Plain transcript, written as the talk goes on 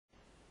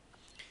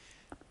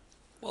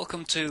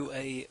Welcome to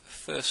a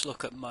first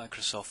look at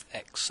Microsoft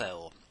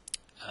Excel.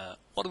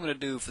 What I'm going to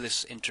do for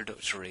this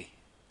introductory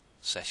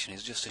session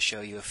is just to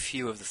show you a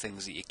few of the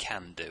things that you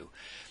can do,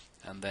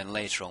 and then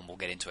later on we'll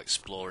get into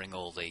exploring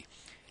all the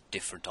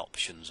different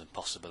options and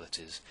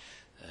possibilities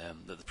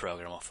that the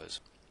program offers.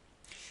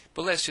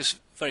 But let's just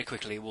very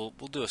quickly, we'll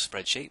do a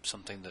spreadsheet,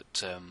 something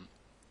that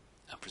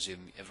I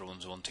presume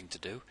everyone's wanting to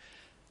do.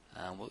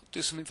 And we'll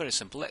do something very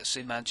simple. Let's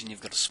imagine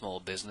you've got a small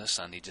business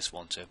and you just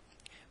want to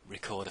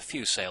record a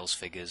few sales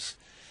figures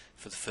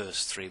for the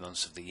first 3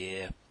 months of the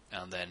year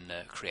and then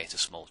create a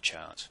small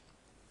chart.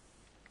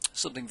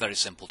 Something very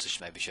simple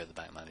to maybe show the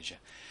bank manager.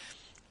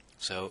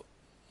 So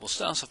we'll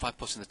start off by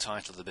putting the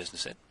title of the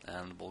business in,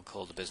 and we'll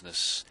call the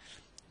business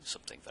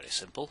something very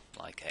simple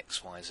like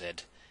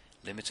XYZ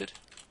Limited.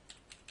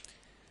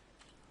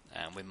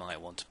 And we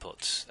might want to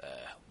put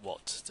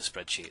what the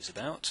spreadsheet is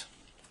about,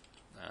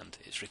 and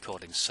it's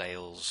recording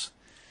sales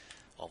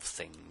of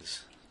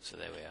things. So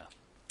there we are.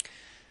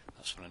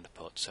 That's what I'm going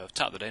to put. So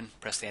type that in,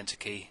 press the enter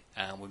key,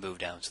 and we move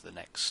down to the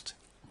next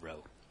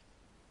row.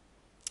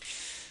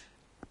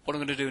 What I'm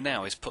going to do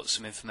now is put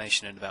some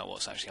information in about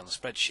what's actually on the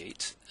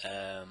spreadsheet.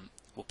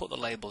 We'll put the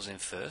labels in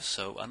first.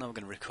 So I know we're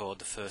going to record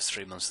the first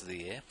 3 months of the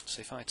year.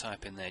 So if I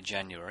type in there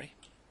January.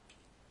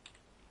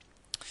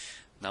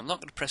 Now I'm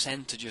not going to press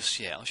enter just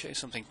yet. I'll show you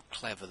something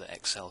clever that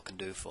Excel can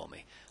do for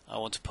me. I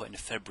want to put in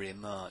February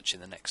and March in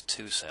the next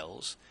 2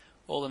 cells.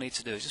 All I need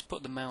to do is just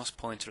put the mouse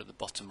pointer at the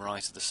bottom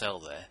right of the cell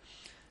there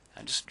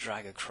and just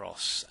drag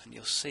across, and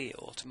you'll see it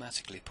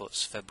automatically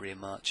puts February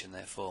and March in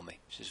there for me,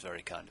 which is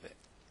very kind of it.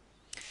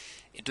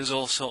 It does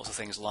all sorts of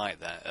things like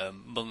that.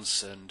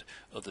 Months and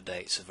other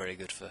dates are very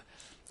good for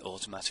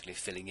automatically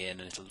filling in,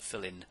 and it'll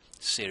fill in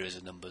series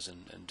of numbers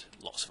and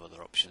lots of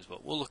other options,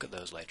 but we'll look at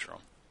those later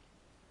on.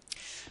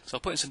 So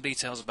I'll put in some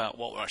details about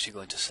what we're actually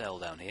going to sell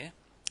down here,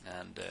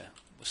 and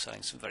we're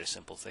selling some very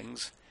simple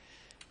things.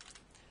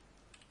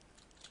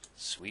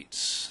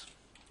 Sweets,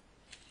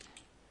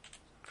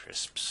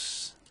 crisps,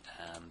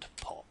 and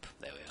pop.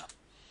 There we are.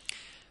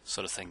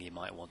 Sort of thing you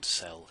might want to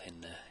sell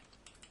in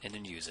a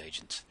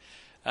newsagent.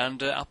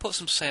 And I'll put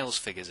some sales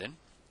figures in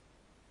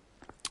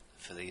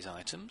for these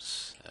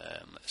items.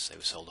 Let's say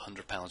we sold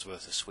 £100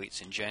 worth of sweets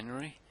in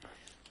January,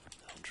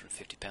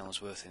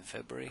 £150 worth in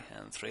February,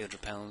 and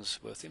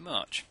 £300 worth in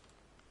March.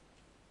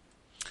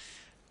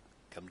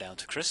 Come down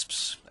to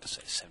crisps. Let's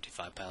say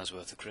 £75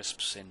 worth of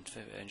crisps in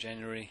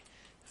January,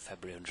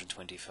 February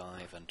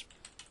 125, and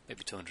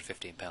maybe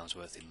 £215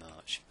 worth in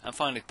March. And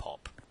finally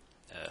pop,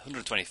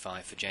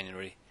 125 for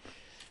January,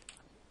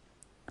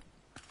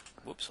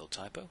 whoops, old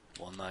typo,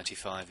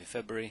 195 in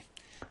February,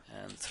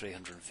 and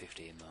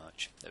 350 in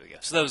March. There we go.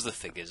 So those are the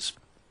figures,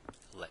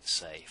 let's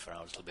say, for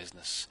our little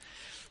business.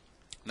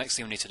 Next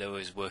thing we need to do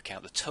is work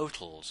out the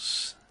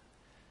totals.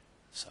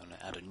 So I'm going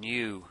to add a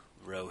new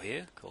row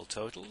here called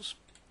totals.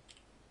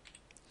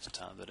 Let's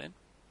type that in.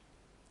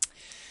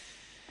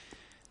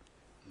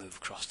 Move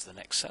across to the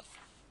next cell.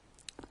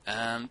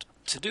 And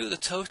to do the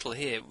total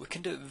here, we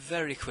can do it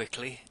very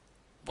quickly.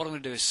 What I'm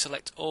going to do is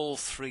select all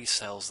 3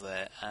 cells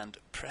there and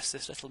press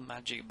this little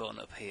magic button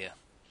up here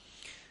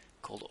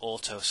called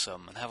Auto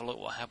Sum, and have a look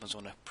what happens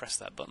when I press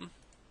that button.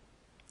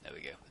 There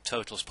we go. The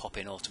totals pop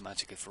in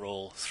automatically for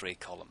all 3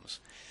 columns.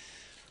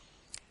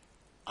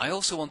 I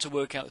also want to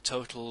work out the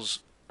totals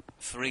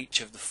for each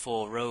of the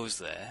 4 rows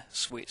there,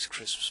 sweets,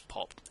 crisps,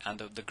 pop, and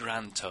the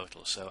grand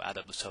total, so add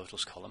up the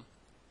totals column.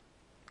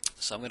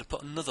 So I'm going to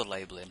put another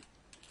label in.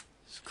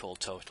 It's called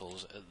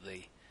totals at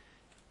the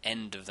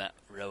end of that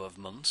row of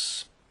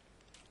months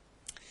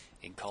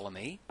in column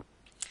E.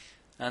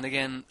 And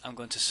again, I'm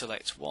going to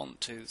select 1,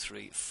 2,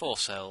 3, 4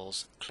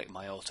 cells, click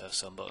my auto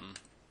sum button,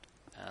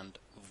 and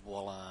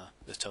voila,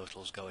 the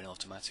totals go in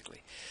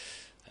automatically.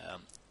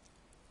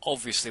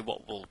 Obviously,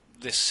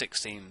 this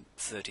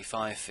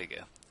 1635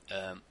 figure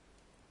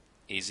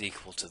is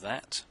equal to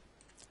that,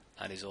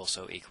 and is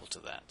also equal to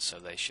that, so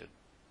they should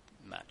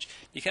match.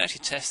 You can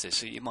actually test this,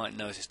 so you might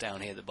notice down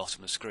here at the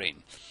bottom of the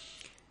screen,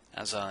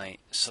 as I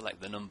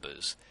select the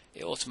numbers,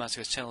 it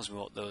automatically tells me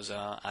what those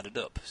are added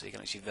up, so you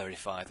can actually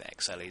verify that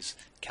Excel is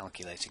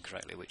calculating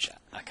correctly, which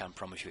I can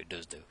promise you it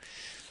does do.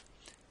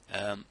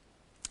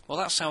 Well,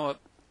 that's our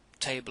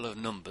table of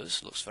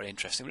numbers. Looks very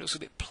interesting, but it looks a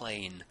bit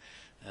plain,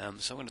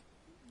 so I'm going to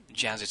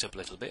jazz it up a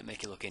little bit,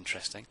 make it look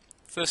interesting.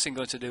 First thing I'm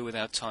going to do with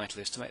our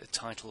title is to make the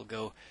title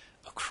go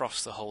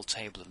across the whole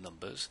table of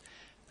numbers.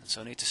 And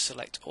so I need to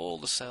select all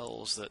the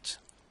cells that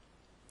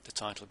the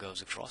title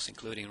goes across,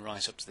 including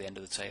right up to the end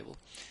of the table.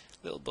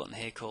 Little button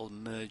here called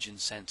Merge and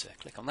Center.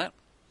 Click on that.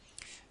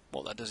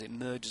 What that does, it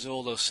merges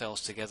all those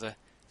cells together,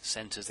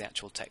 centers the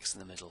actual text in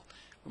the middle.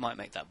 We might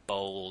make that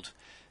bold.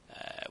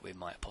 We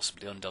might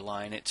possibly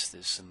underline it.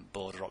 There's some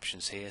border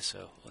options here,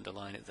 so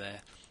underline it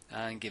there,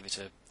 and give it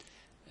a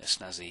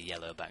snazzy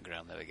yellow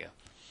background. There we go.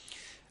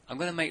 I'm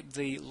going to make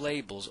the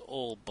labels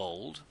all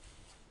bold.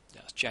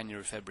 That's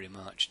January, February,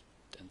 March,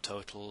 and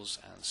totals,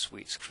 and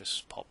sweets,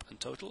 crisps, pop, and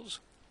totals.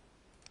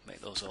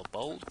 Make those all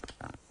bold.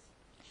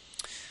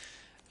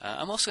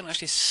 I'm also going to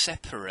actually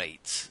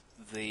separate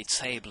the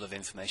table of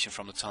information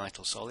from the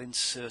title, so I'll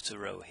insert a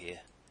row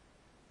here.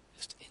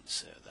 Just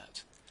insert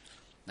that.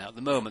 Now at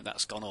the moment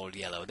that's gone all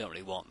yellow, I don't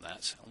really want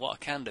that. And what I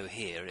can do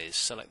here is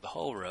select the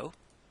whole row,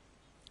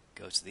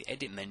 go to the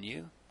edit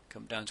menu,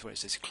 come down to where it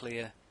says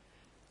clear,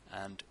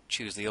 and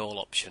choose the all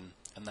option,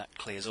 and that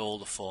clears all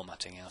the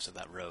formatting out of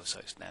that row, so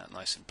it's now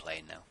nice and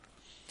plain now.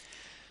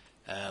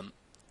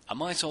 I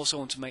might also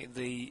want to make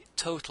the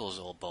totals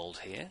all bold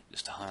here,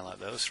 just to highlight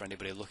those for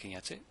anybody looking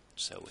at it.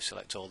 So we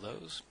select all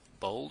those,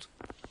 bold,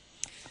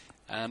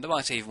 and I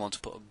might even want to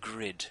put a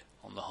grid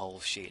on the whole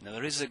sheet. Now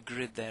there is a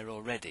grid there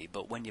already,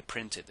 but when you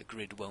print it the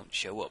grid won't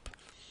show up.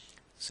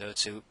 So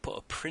to put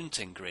a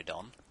printing grid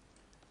on,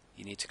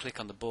 you need to click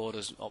on the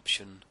borders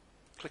option,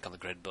 click on the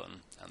grid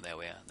button, and there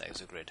we are,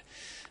 there's a grid.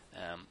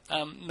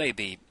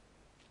 Maybe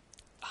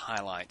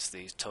highlight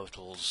these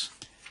totals.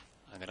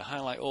 I'm going to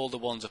highlight all the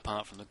ones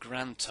apart from the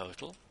grand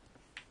total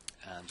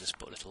and just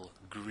put a little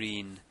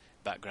green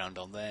background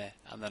on there,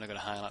 and then I'm going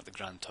to highlight the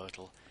grand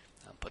total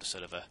and put a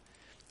sort of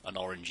an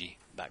orangey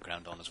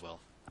background on as well.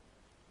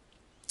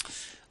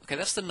 Okay,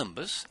 that's the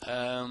numbers.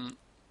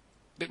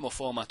 Bit more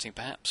formatting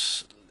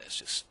perhaps. Let's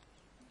just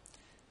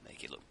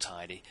make it look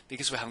tidy.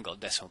 Because we haven't got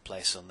decimal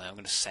places on there, I'm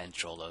going to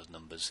centre all those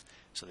numbers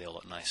so they all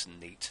look nice and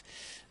neat.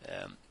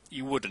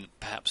 You wouldn't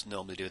perhaps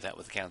normally do that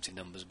with counting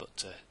numbers,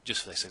 but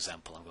just for this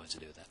example I'm going to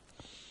do that.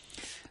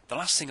 The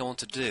last thing I want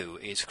to do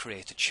is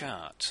create a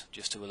chart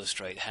just to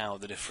illustrate how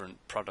the different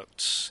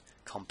products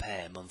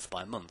compare month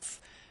by month.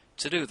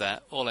 To do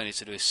that, all I need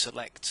to do is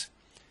select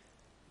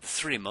the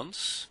 3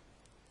 months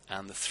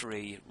and the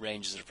 3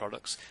 ranges of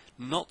products,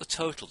 not the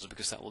totals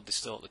because that will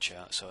distort the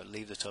chart, so I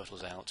leave the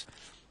totals out.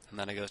 And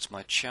then I go to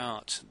my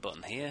chart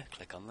button here,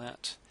 click on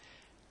that.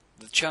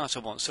 The chart I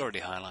want's already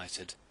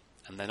highlighted,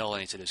 and then all I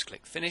need to do is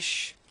click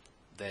finish.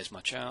 There's my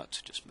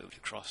chart, just move it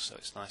across so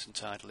it's nice and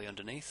tidily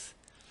underneath.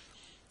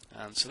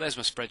 And so there's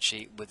my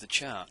spreadsheet with the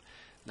chart.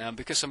 Now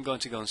because I'm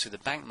going to go and see the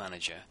bank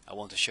manager, I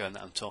want to show him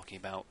that I'm talking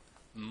about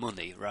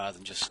money rather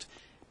than just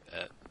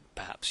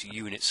perhaps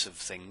units of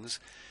things.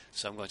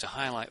 So I'm going to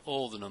highlight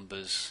all the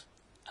numbers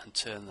and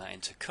turn that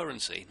into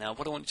currency. Now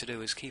what I want you to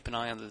do is keep an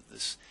eye on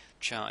this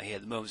chart here.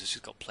 At the moment it's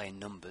just got plain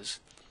numbers.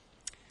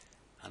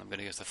 And I'm going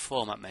to go to the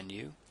format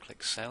menu,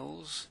 click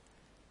cells,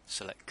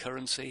 select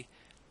currency.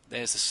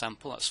 There's the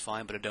sample, that's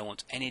fine, but I don't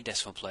want any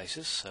decimal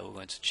places, so we're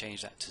going to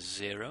change that to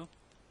 0.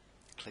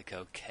 Click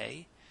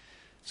OK.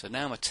 So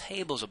now my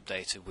table's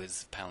updated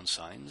with pound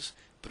signs,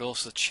 but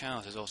also the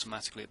chart is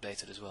automatically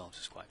updated as well, which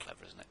is quite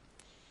clever, isn't it?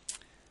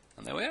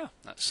 And there we are.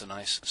 That's a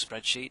nice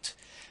spreadsheet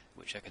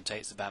which I can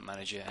take to the bank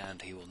manager,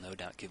 and he will no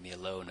doubt give me a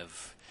loan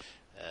of,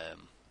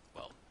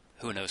 well,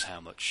 who knows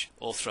how much,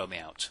 or throw me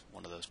out,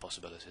 one of those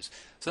possibilities.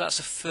 So that's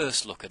the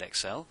first look at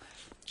Excel.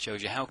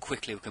 Shows you how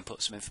quickly we can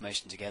put some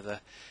information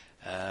together.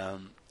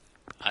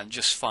 And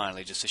just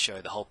finally, just to show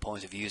you the whole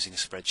point of using a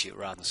spreadsheet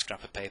rather than a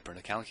scrap of paper and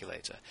a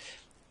calculator.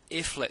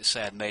 If, let's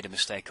say, I'd made a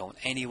mistake on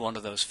any one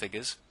of those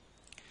figures,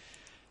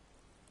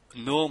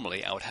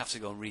 normally I would have to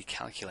go and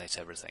recalculate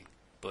everything.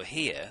 But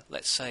here,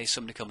 let's say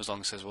somebody comes along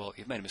and says, well,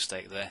 you've made a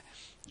mistake there.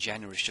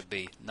 January should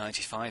be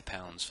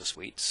 £95 for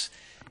sweets.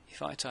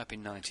 If I type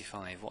in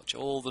 95, watch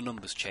all the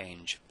numbers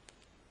change.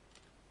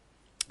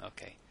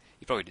 Okay,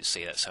 you probably didn't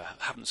see that, so it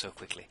happened so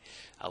quickly.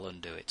 I'll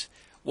undo it.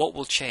 What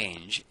will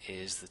change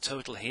is the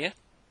total here,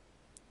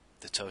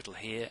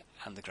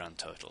 and the grand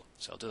total.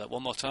 So I'll do that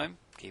one more time.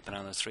 Keep an eye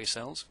on those 3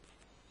 cells.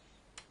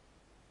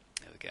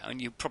 There we go.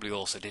 And you probably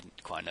also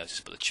didn't quite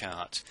notice, but the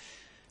chart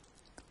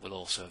will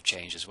also have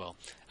changed as well.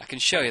 I can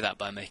show you that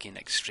by making an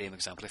extreme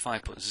example. If I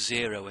put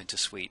 0 into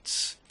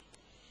sweets,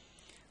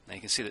 now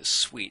you can see that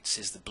sweets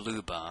is the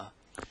blue bar.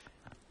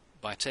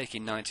 By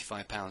taking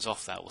 £95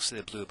 off that, we'll see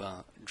the blue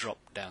bar drop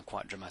down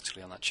quite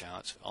dramatically on that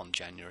chart on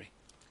January.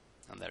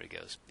 And there it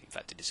goes. In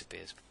fact, it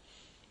disappears.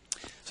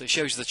 So it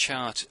shows you the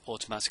chart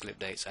automatically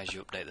updates as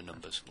you update the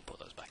numbers. We'll put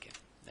those back in.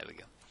 There we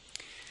go.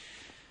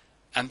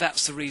 And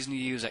that's the reason you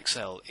use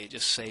Excel. It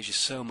just saves you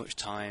so much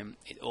time.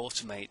 It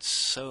automates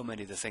so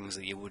many of the things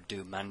that you would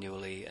do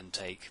manually and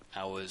take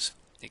hours.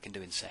 It can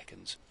do in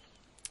seconds.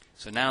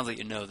 So now that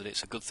you know that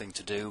it's a good thing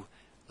to do,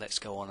 let's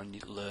go on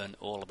and learn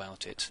all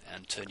about it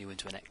and turn you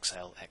into an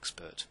Excel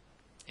expert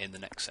in the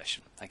next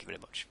session. Thank you very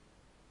much.